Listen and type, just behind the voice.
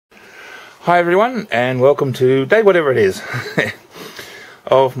Hi everyone, and welcome to day whatever it is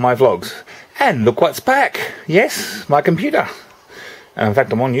of my vlogs. And look what's back! Yes, my computer. In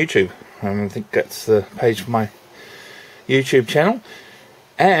fact, I'm on YouTube. I think that's the page for my YouTube channel.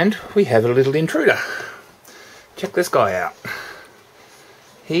 And we have a little intruder. Check this guy out.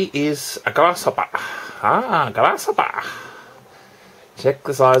 He is a grasshopper. Grasshopper. Check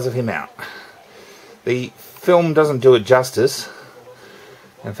the size of him out. The film doesn't do it justice.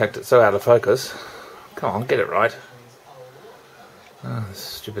 In fact, it's so out of focus. Come on, get it right. Oh, this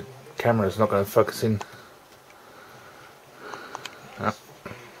stupid camera is not going to focus in. Oh.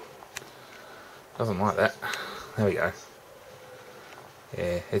 Doesn't like that. There we go.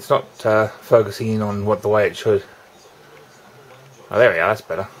 Yeah, it's not focusing in on the way it should. Oh, there we are. That's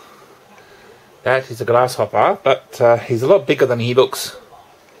better. That is a grasshopper, but he's a lot bigger than he looks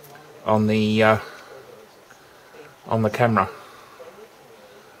on the camera.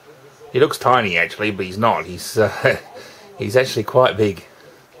 He looks tiny actually, but he's not. He's actually quite big.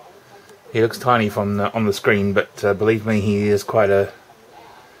 He looks tiny from on the screen, but believe me, he is quite a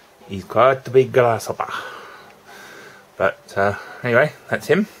big grasshopper. But anyway, that's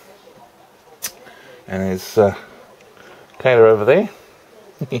him. And there's Kayla over there.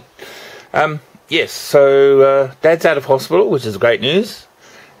 Yes, so Dad's out of hospital, which is great news.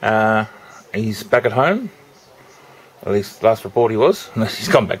 He's back at home. At least last report he was, unless he's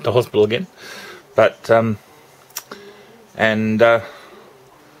gone back to hospital again. But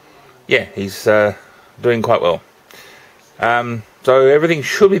yeah, he's doing quite well. So everything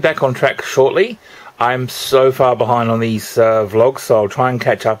should be back on track shortly. I'm so far behind on these vlogs, so I'll try and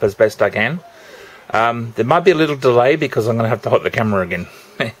catch up as best I can. There might be a little delay because I'm going to have to hot the camera again.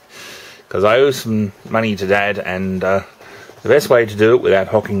 Because I owe some money to Dad, and the best way to do it without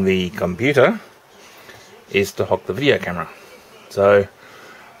hocking the computer is to hock the video camera. So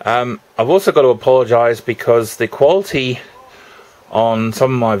I've also got to apologise because the quality on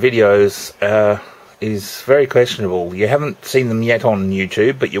some of my videos is very questionable. You haven't seen them yet on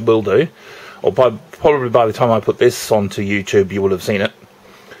YouTube, but you will do. Or probably by the time I put this onto YouTube, you will have seen it.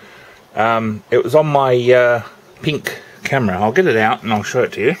 It was on my pink camera. I'll get it out and I'll show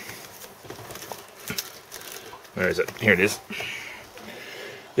it to you. Where is it? Here it is.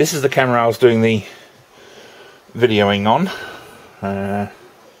 This is the camera I was doing the videoing on. I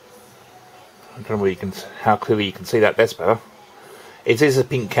don't know how clearly you can see that. That's better. It is a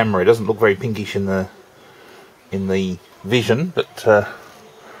pink camera. It doesn't look very pinkish in the vision, but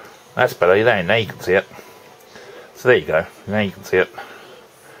that's better. Now you can see it. So there you go. Now you can see it.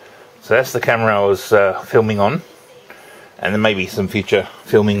 So that's the camera I was filming on, and there may be some future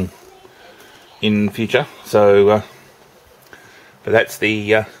filming in future. So, but that's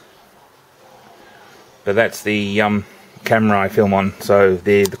the camera I film on. So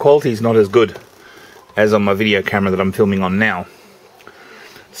the quality is not as good as on my video camera that I'm filming on now.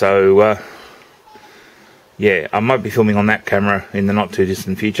 So yeah, I might be filming on that camera in the not too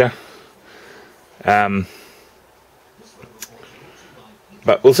distant future. But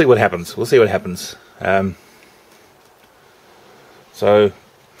we'll see what happens. We'll see what happens. So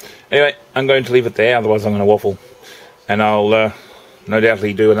anyway, I'm going to leave it there, otherwise I'm going to waffle. And I'll no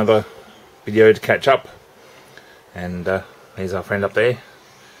doubtly do another video to catch up. And there's our friend up there.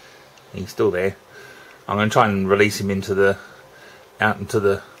 He's still there. I'm going to try and release him out into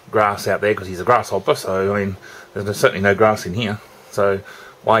the grass out there, because he's a grasshopper. So I mean, there's certainly no grass in here. So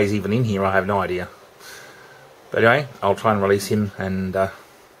why he's even in here, I have no idea. But anyway, I'll try and release him, and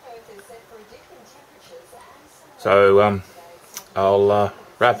so I'll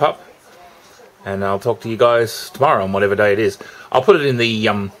wrap up, and I'll talk to you guys tomorrow on whatever day it is. I'll put it in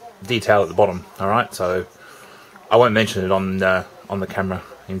the detail at the bottom. All right, so I won't mention it on the camera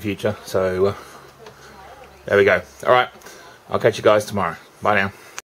in future. So there we go. All right, I'll catch you guys tomorrow. Bye now.